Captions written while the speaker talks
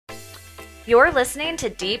You're listening to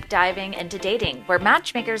Deep Diving into Dating, where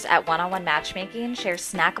matchmakers at One-on-One Matchmaking share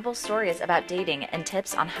snackable stories about dating and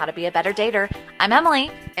tips on how to be a better dater. I'm Emily.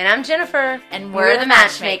 And I'm Jennifer. And we're the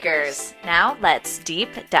matchmakers. Now, let's deep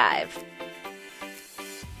dive.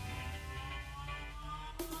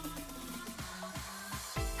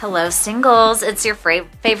 Hello, singles. It's your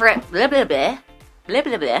favorite... Blah, blah, blah. Blah,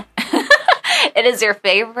 blah, blah. It is your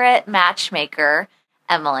favorite matchmaker,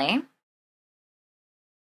 Emily.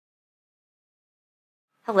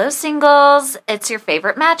 Hello, singles. It's your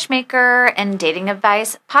favorite matchmaker and dating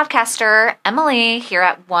advice podcaster, Emily, here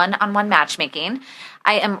at One-on-One Matchmaking.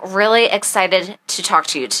 I am really excited to talk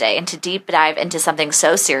to you today and to deep dive into something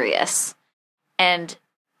so serious and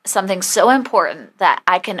something so important that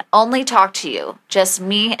I can only talk to you, just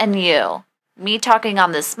me and you. Me talking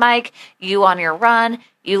on this mic, you on your run,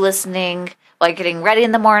 you listening while getting ready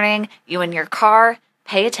in the morning, you in your car.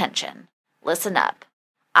 Pay attention. Listen up.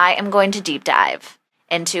 I am going to deep dive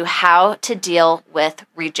into how to deal with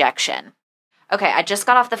rejection. Okay, I just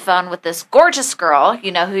got off the phone with this gorgeous girl.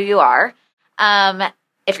 You know who you are.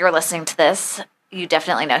 If you're listening to this, you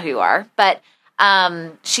definitely know who you are. But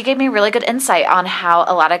she gave me really good insight on how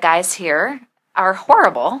a lot of guys here are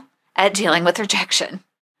horrible at dealing with rejection.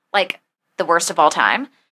 Like the worst of all time.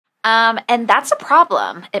 And that's a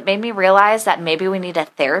problem. It made me realize that maybe we need a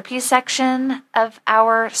therapy section of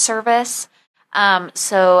our service.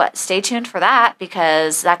 So stay tuned for that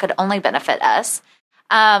because that could only benefit us.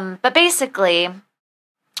 But basically,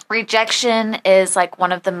 rejection is like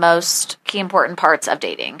one of the most key important parts of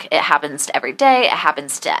dating. It happens to every day. It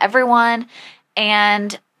happens to everyone.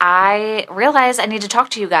 And I realize I need to talk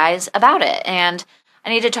to you guys about it. And I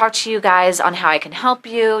need to talk to you guys on how I can help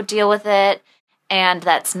you deal with it. And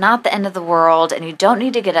that's not the end of the world. And you don't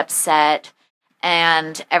need to get upset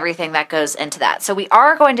and everything that goes into that. So we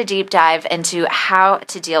are going to deep dive into how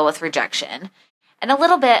to deal with rejection. And a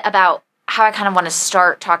little bit about how I kind of want to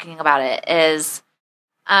start talking about it is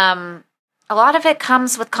a lot of it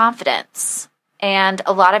comes with confidence. And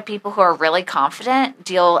a lot of people who are really confident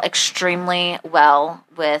deal extremely well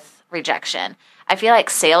with rejection. I feel like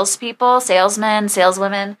salespeople, salesmen,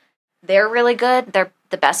 saleswomen, they're really good. They're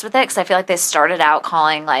the best with it because I feel like they started out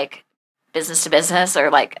calling like business to business or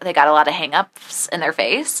like they got a lot of hangups in their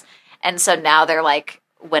face. And so now they're like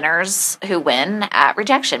winners who win at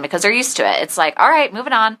rejection because they're used to it. It's like, all right,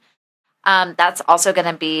 moving on. That's also going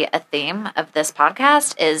to be a theme of this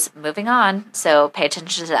podcast is moving on. So pay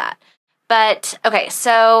attention to that. But okay,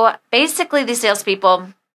 so basically these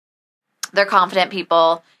salespeople, they're confident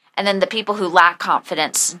people. And then the people who lack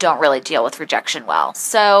confidence don't really deal with rejection well.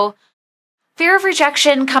 So fear of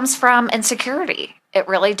rejection comes from insecurity. It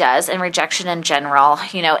really does. And rejection in general,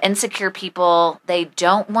 insecure people, they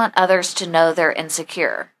don't want others to know they're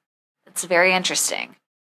insecure. It's very interesting.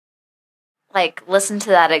 Like, listen to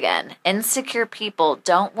that again. Insecure people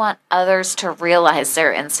don't want others to realize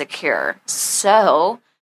they're insecure. So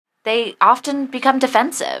they often become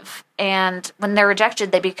defensive. And when they're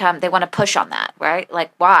rejected, they want to push on that, right?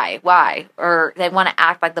 Like, why? Or they want to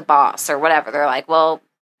act like the boss or whatever. They're like, well,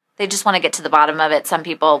 they just want to get to the bottom of it. Some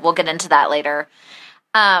people, we'll get into that later.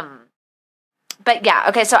 But yeah,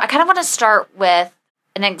 okay, so I kind of want to start with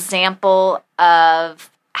an example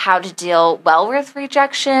of how to deal well with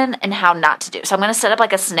rejection and how not to do. So I'm going to set up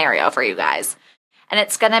like a scenario for you guys. And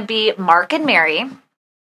it's going to be Mark and Mary.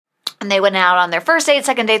 And they went out on their first date,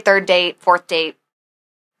 second date, third date, fourth date,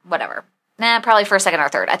 whatever. Probably first, second, or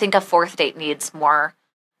third. I think a fourth date needs more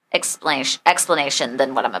explanation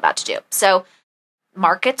than what I'm about to do. So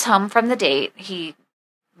Mark gets home from the date. He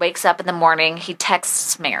wakes up in the morning. He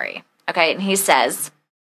texts Mary. Okay. And he says,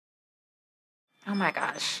 oh my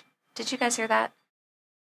gosh. Did you guys hear that?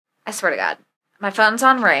 I swear to God. My phone's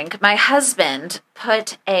on ring. My husband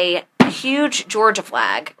put a huge Georgia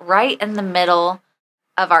flag right in the middle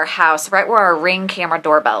of our house, right where our Ring camera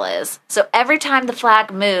doorbell is. So every time the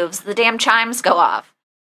flag moves, the damn chimes go off.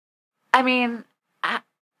 I mean, I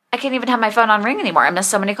can't even have my phone on ring anymore. I miss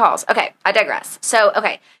so many calls. Okay, I digress. So,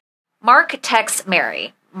 okay, Mark texts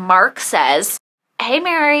Mary. Mark says, hey,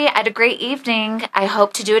 Mary, I had a great evening. I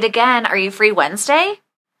hope to do it again. Are you free Wednesday?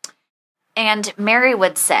 And Mary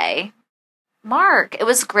would say, Mark, it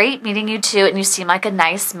was great meeting you too, and you seem like a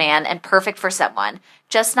nice man and perfect for someone.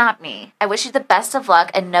 Just not me. I wish you the best of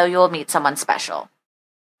luck and know you will meet someone special.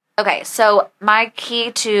 Okay, so my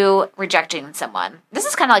key to rejecting someone, this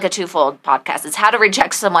is kind of like a twofold podcast. It's how to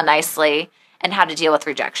reject someone nicely and how to deal with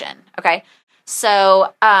rejection, okay?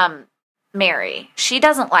 So, Mary, she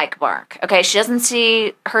doesn't like Mark, okay? She doesn't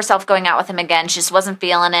see herself going out with him again. She just wasn't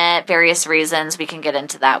feeling it, various reasons. We can get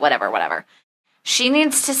into that, whatever. She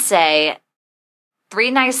needs to say, 3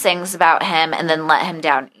 nice things about him and then let him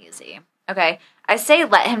down easy. Okay? I say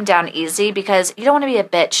let him down easy because you don't want to be a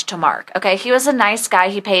bitch to Mark. Okay? He was a nice guy.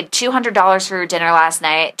 He paid $200 for your dinner last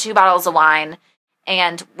night, 2 bottles of wine,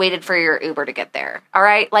 and waited for your Uber to get there. All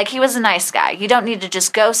right? Like, he was a nice guy. You don't need to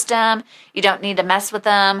just ghost him. You don't need to mess with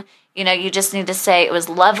him. You know, you just need to say, it was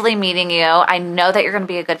lovely meeting you. I know that you're going to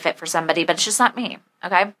be a good fit for somebody, but it's just not me.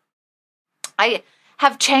 Okay? I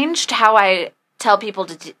have changed how I tell people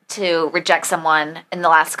to reject someone in the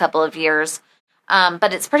last couple of years,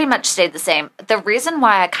 but it's pretty much stayed the same. The reason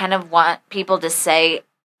why I kind of want people to say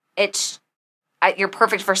you're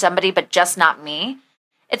perfect for somebody, but just not me,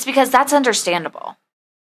 it's because that's understandable.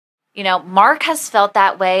 You know, Mark has felt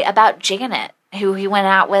that way about Janet, who he went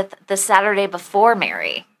out with the Saturday before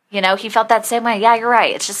Mary. You know, he felt that same way. Yeah, you're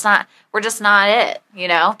right. It's just not, we're just not it. You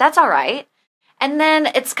know, that's all right. And then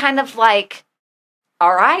it's kind of like,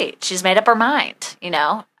 all right, she's made up her mind. You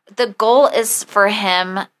know, the goal is for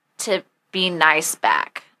him to be nice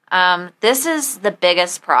back. This is the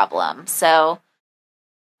biggest problem. So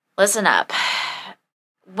listen up.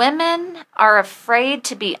 Women are afraid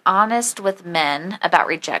to be honest with men about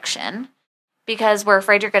rejection because we're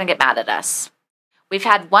afraid you're going to get mad at us. We've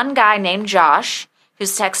had one guy named Josh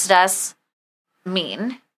who's texted us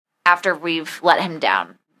mean after we've let him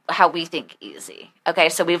down, how we think easy. Okay,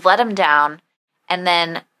 so we've let him down, and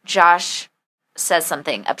then Josh says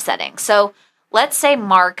something upsetting. So let's say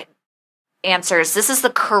Mark answers, this is the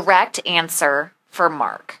correct answer for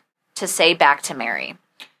Mark to say back to Mary.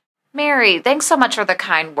 Mary, thanks so much for the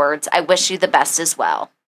kind words. I wish you the best as well.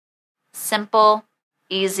 Simple,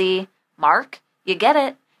 easy. Mark, you get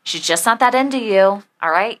it. She's just not that into you.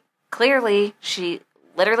 All right? Clearly, she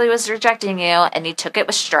literally was rejecting you, and you took it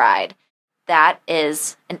with stride. That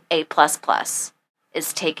is an A++,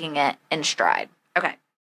 is taking it in stride. Okay.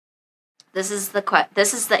 This is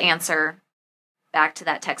the answer back to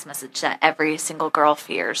that text message that every single girl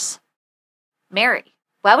fears. Mary,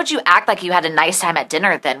 why would you act like you had a nice time at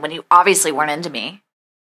dinner then when you obviously weren't into me?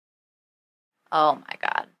 Oh my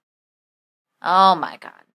God. Oh my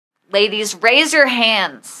God. Ladies, raise your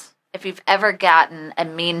hands if you've ever gotten a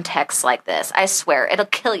mean text like this. I swear, it'll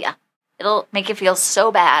kill you. It'll make you feel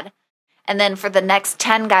so bad. And then for the next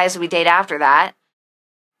 10 guys we date after that,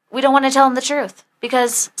 we don't want to tell them the truth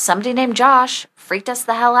because somebody named Josh freaked us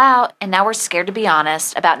the hell out, and now we're scared to be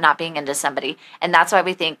honest about not being into somebody. And that's why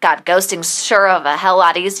we think, God, ghosting's sure of a hell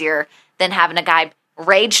lot easier than having a guy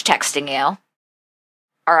rage texting you.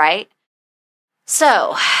 All right?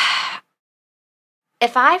 So,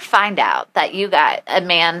 if I find out that a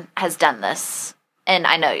man has done this, and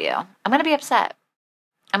I know you, I'm going to be upset.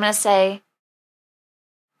 I'm going to say,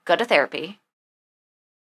 go to therapy.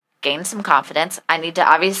 Gain some confidence. I need to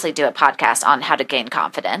obviously do a podcast on how to gain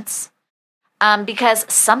confidence because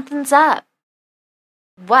something's up.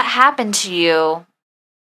 What happened to you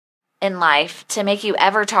in life to make you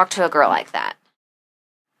ever talk to a girl like that?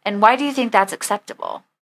 And why do you think that's acceptable?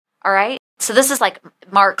 All right. So this is like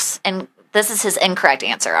and this is his incorrect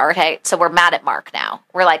answer. Okay. So we're mad at Mark now.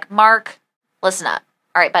 We're like, Mark, listen up.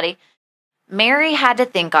 All right, buddy. Mary had to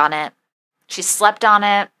think on it. She slept on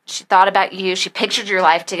it. She thought about you. She pictured your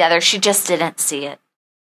life together. She just didn't see it.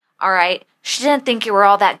 All right? She didn't think you were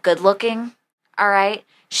all that good looking. All right?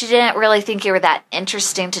 She didn't really think you were that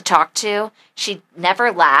interesting to talk to. She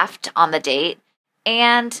never laughed on the date.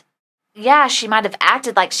 And yeah, she might have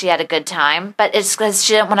acted like she had a good time, but it's because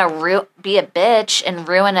she didn't want to be a bitch and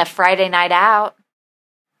ruin a Friday night out.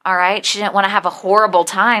 All right? She didn't want to have a horrible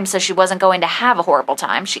time, so she wasn't going to have a horrible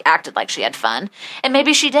time. She acted like she had fun. And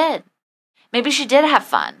maybe she did. Maybe she did have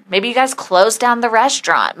fun. Maybe you guys closed down the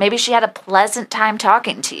restaurant. Maybe she had a pleasant time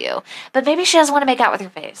talking to you. But maybe she doesn't want to make out with your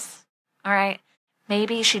face. All right?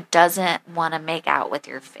 Maybe she doesn't want to make out with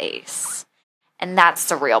your face. And that's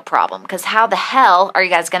the real problem. Because how the hell are you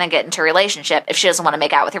guys going to get into a relationship if she doesn't want to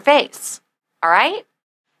make out with your face? All right?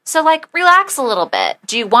 So, relax a little bit.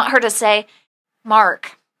 Do you want her to say,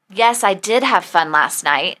 Mark, yes, I did have fun last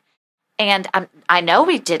night. And I know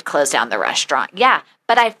we did close down the restaurant. Yeah.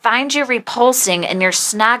 But I find you repulsing and your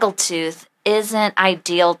snaggletooth isn't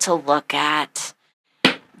ideal to look at.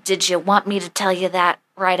 Did you want me to tell you that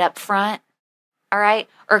right up front? All right?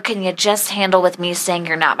 Or can you just handle with me saying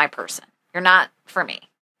you're not my person? You're not for me.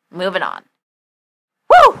 Moving on.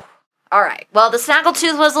 Woo! All right. Well, the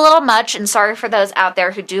snaggletooth was a little much, and sorry for those out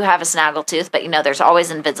there who do have a snaggletooth, but there's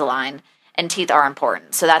always Invisalign, and teeth are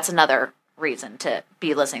important. So that's another reason to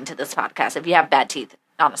be listening to this podcast. If you have bad teeth,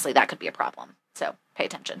 honestly, that could be a problem. So pay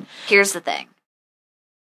attention. Here's the thing.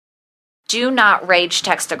 Do not rage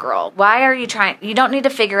text a girl. Why are you trying? You don't need to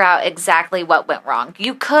figure out exactly what went wrong.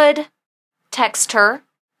 You could text her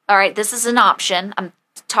All right, this is an option. I'm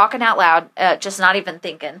talking out loud, just not even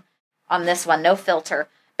thinking on this one, no filter.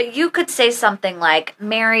 But you could say something like,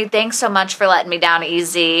 Mary, thanks so much for letting me down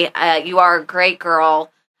easy. You are a great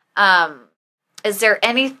girl. Is there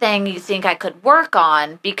anything you think I could work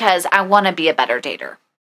on because I want to be a better dater?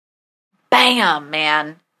 Bam,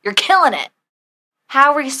 man. You're killing it.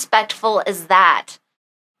 How respectful is that?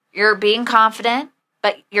 You're being confident,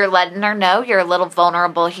 but you're letting her know you're a little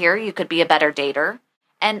vulnerable here. You could be a better dater.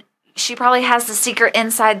 And she probably has the secret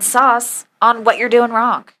inside sauce on what you're doing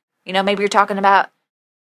wrong. You know, maybe you're talking about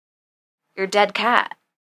your dead cat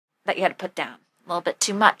that you had to put down. A little bit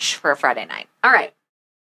too much for a Friday night. All right.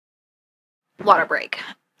 Water break.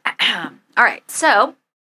 All right. So,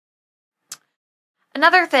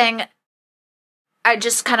 another thing, I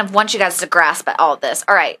just kind of want you guys to grasp at all of this.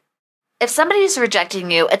 All right. If somebody's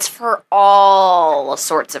rejecting you, it's for all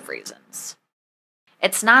sorts of reasons.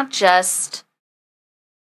 It's not just,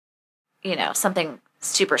 you know, something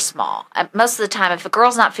super small. Most of the time, if a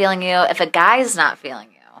girl's not feeling you, if a guy's not feeling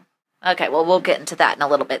you, okay, well, we'll get into that in a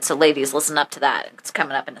little bit. So ladies, listen up to that. It's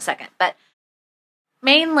coming up in a second. But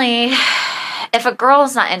mainly, if a girl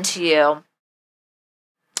is not into you,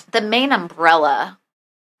 the main umbrella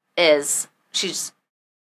is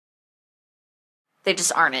they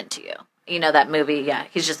just aren't into you. You know that movie, yeah,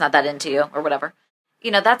 he's just not that into you or whatever.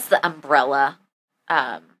 You know, that's the umbrella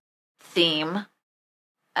theme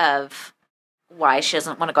of why she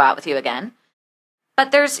doesn't want to go out with you again.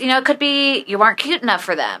 But there's, you know, it could be you aren't cute enough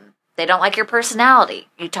for them. They don't like your personality.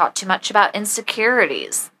 You talk too much about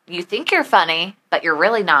insecurities. You think you're funny, but you're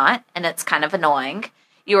really not, and it's kind of annoying.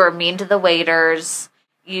 You were mean to the waiters.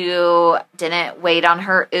 You didn't wait on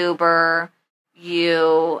her Uber.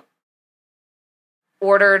 You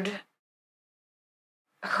ordered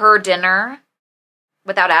her dinner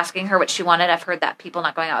without asking her what she wanted. I've heard that people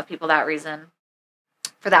not going out with people for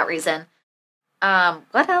that reason.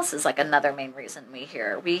 What else is like another main reason we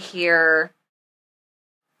hear? We hear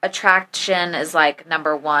attraction is like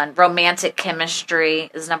number one. Romantic chemistry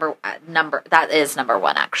is number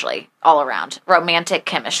one, actually, all around. Romantic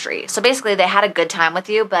chemistry. So basically they had a good time with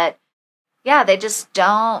you, but yeah, they just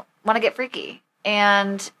don't want to get freaky.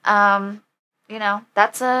 And, you know,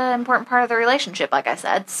 that's an important part of the relationship, like I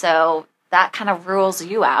said. So that kind of rules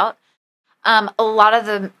you out. A lot of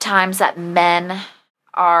the times that men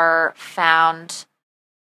are found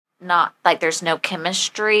not, like there's no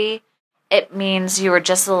chemistry, it means you were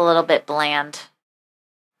just a little bit bland.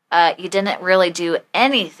 You didn't really do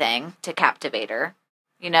anything to captivate her.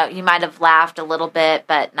 You know, you might have laughed a little bit,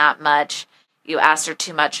 but not much. You asked her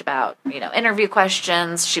too much about, you know, interview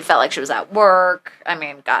questions. She felt like she was at work. I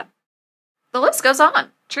mean, God, the list goes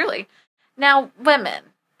on, truly. Now, women,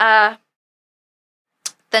 the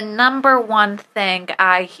number one thing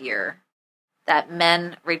I hear that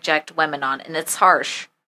men reject women on, and it's harsh,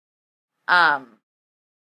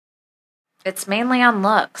 it's mainly on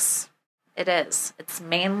looks. It is. It's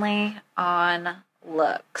mainly on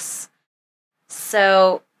looks.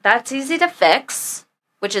 So that's easy to fix,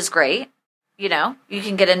 which is great. You know, you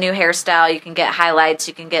can get a new hairstyle, you can get highlights,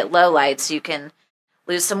 you can get lowlights, you can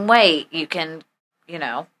lose some weight, you can, you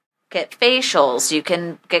know, get facials, you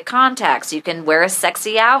can get contacts, you can wear a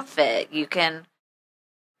sexy outfit, you can,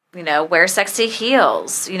 you know, wear sexy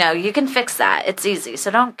heels. You know, you can fix that. It's easy.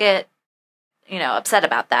 So don't get, you know, upset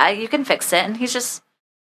about that. You can fix it. And he's just,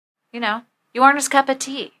 you know, you aren't his cup of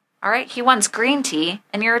tea. All right. He wants green tea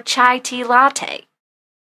and you're a chai tea latte.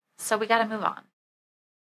 So we got to move on.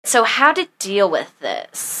 So how to deal with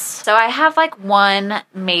this? So I have like one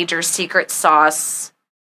major secret sauce.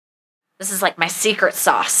 This is like my secret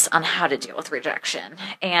sauce on how to deal with rejection.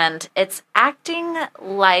 And it's acting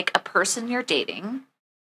like a person you're dating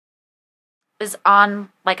is on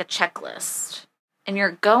like a checklist. And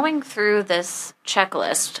you're going through this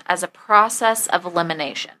checklist as a process of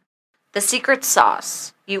elimination. The secret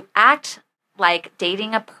sauce, you act like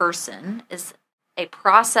dating a person is a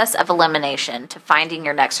process of elimination to finding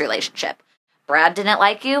your next relationship. Brad didn't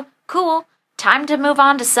like you? Cool. Time to move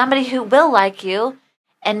on to somebody who will like you.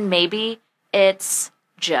 And maybe it's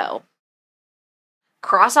Joe.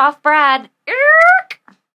 Cross off Brad.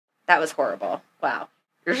 That was horrible. Wow.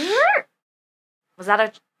 Was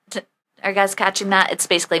that are you guys catching that? It's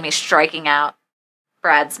basically me striking out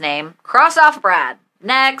Brad's name. Cross off Brad.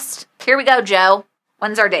 Next. Here we go, Joe.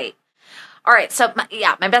 When's our date? All right, so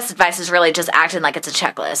my best advice is really just acting like it's a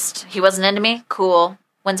checklist. He wasn't into me? Cool.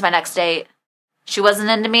 When's my next date? She wasn't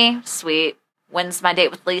into me? Sweet. When's my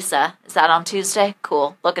date with Lisa? Is that on Tuesday?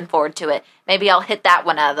 Cool. Looking forward to it. Maybe I'll hit that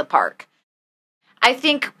one out of the park. I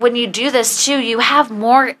think when you do this too, you have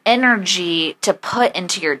more energy to put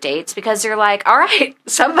into your dates because you're like, all right,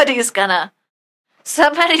 somebody's gonna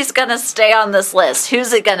stay on this list.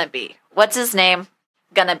 Who's it gonna be? What's his name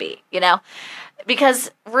gonna be?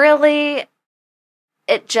 Because really,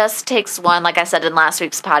 it just takes one, like I said in last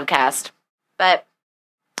week's podcast, but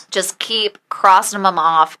just keep crossing them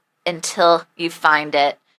off until you find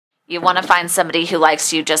it. You want to find somebody who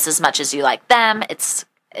likes you just as much as you like them. It's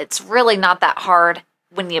really not that hard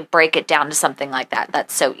when you break it down to something like that.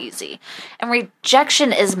 That's so easy. And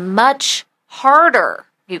rejection is much harder,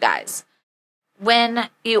 you guys, when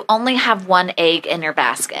you only have one egg in your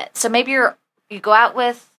basket. So maybe you go out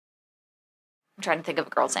with, I'm trying to think of a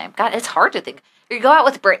girl's name. God, it's hard to think. You go out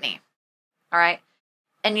with Brittany, all right?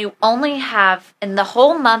 And you only have, in the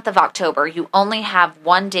whole month of October, you only have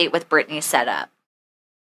one date with Brittany set up.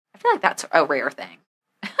 I feel like that's a rare thing.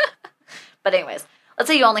 But anyways, let's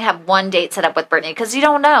say you only have one date set up with Brittany because you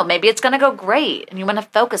don't know. Maybe it's going to go great and you want to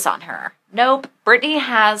focus on her. Nope. Brittany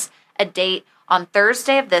has a date on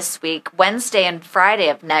Thursday of this week, Wednesday and Friday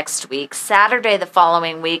of next week, Saturday the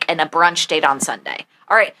following week, and a brunch date on Sunday.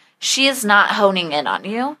 All right. She is not honing in on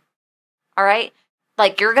you. All right.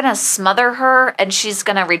 Like, you're going to smother her and she's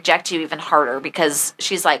going to reject you even harder because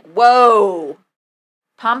she's like, whoa,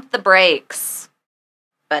 pump the brakes,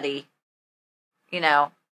 buddy.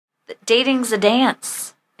 Dating's a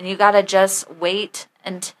dance and you got to just wait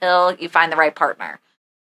until you find the right partner.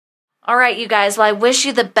 All right, you guys. Well, I wish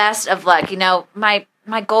you the best of luck. My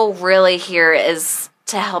goal really here is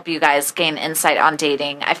to help you guys gain insight on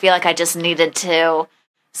dating. I feel like I just needed to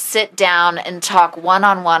sit down and talk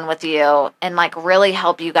one-on-one with you and really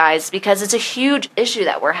help you guys because it's a huge issue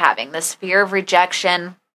that we're having. This fear of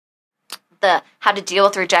rejection, how to deal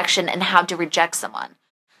with rejection and how to reject someone.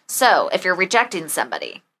 So if you're rejecting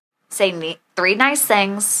somebody, say 3 nice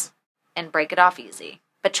things and break it off easy.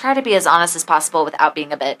 But try to be as honest as possible without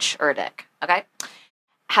being a bitch or a dick, okay?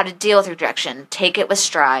 How to deal with rejection. Take it with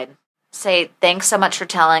stride. Say, thanks so much for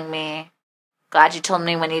telling me. Glad you told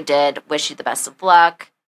me when you did. Wish you the best of luck.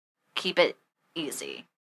 Keep it easy.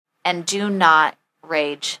 And do not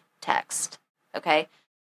rage text, okay?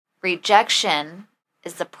 Rejection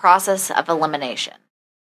is the process of elimination.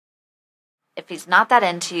 If he's not that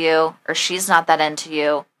into you or she's not that into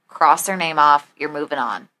you, cross their name off. You're moving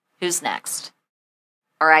on. Who's next?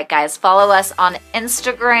 All right, guys, follow us on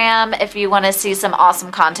Instagram if you want to see some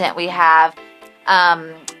awesome content we have.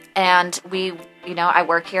 And I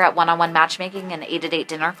work here at One-on-One Matchmaking and 8 at 8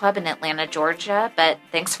 Dinner Club in Atlanta, Georgia. But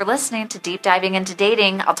thanks for listening to Deep Diving into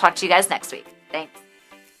Dating. I'll talk to you guys next week. Thanks.